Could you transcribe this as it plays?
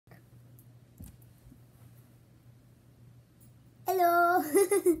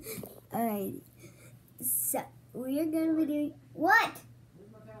Alright. So we're gonna be doing what?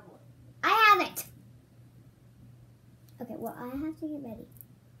 Where's my tablet? I have it. Okay, well I have to get ready.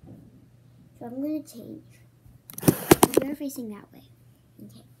 So I'm gonna change. You're facing that way.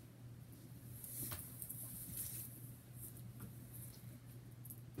 Okay.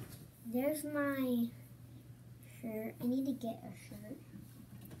 There's my shirt. I need to get a shirt.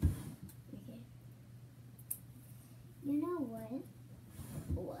 Okay. You know what?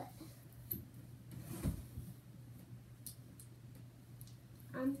 What?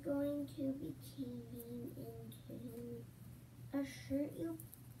 I'm going to be changing into a shirt you've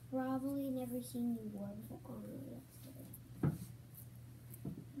probably never seen me wear before. Oh no, that's good.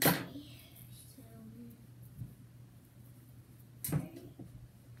 Okay, so I'm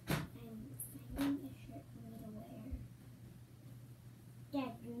finding a shirt for me to wear.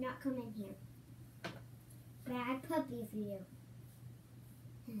 Dad, do not come in here. Bad puppy for you.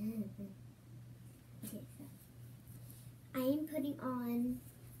 Okay, so I am putting on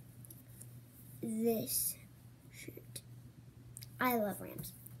this shirt. I love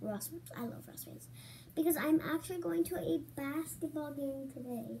Rams. I love Rams because I'm actually going to a basketball game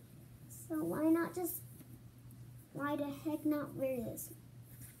today. So why the heck not wear this?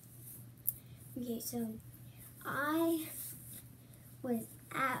 Okay, so I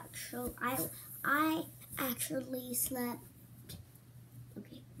actually slept.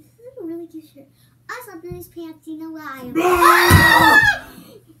 Okay, this is a really cute shirt. I slept in these pants. You know what I am?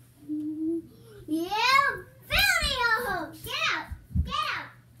 Yeah, video! Get out! Get out!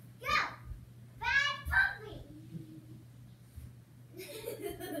 Go! Bad puppy!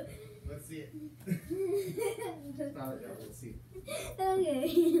 Let's see it. Stop it, let's see.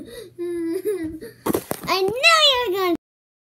 Okay. I know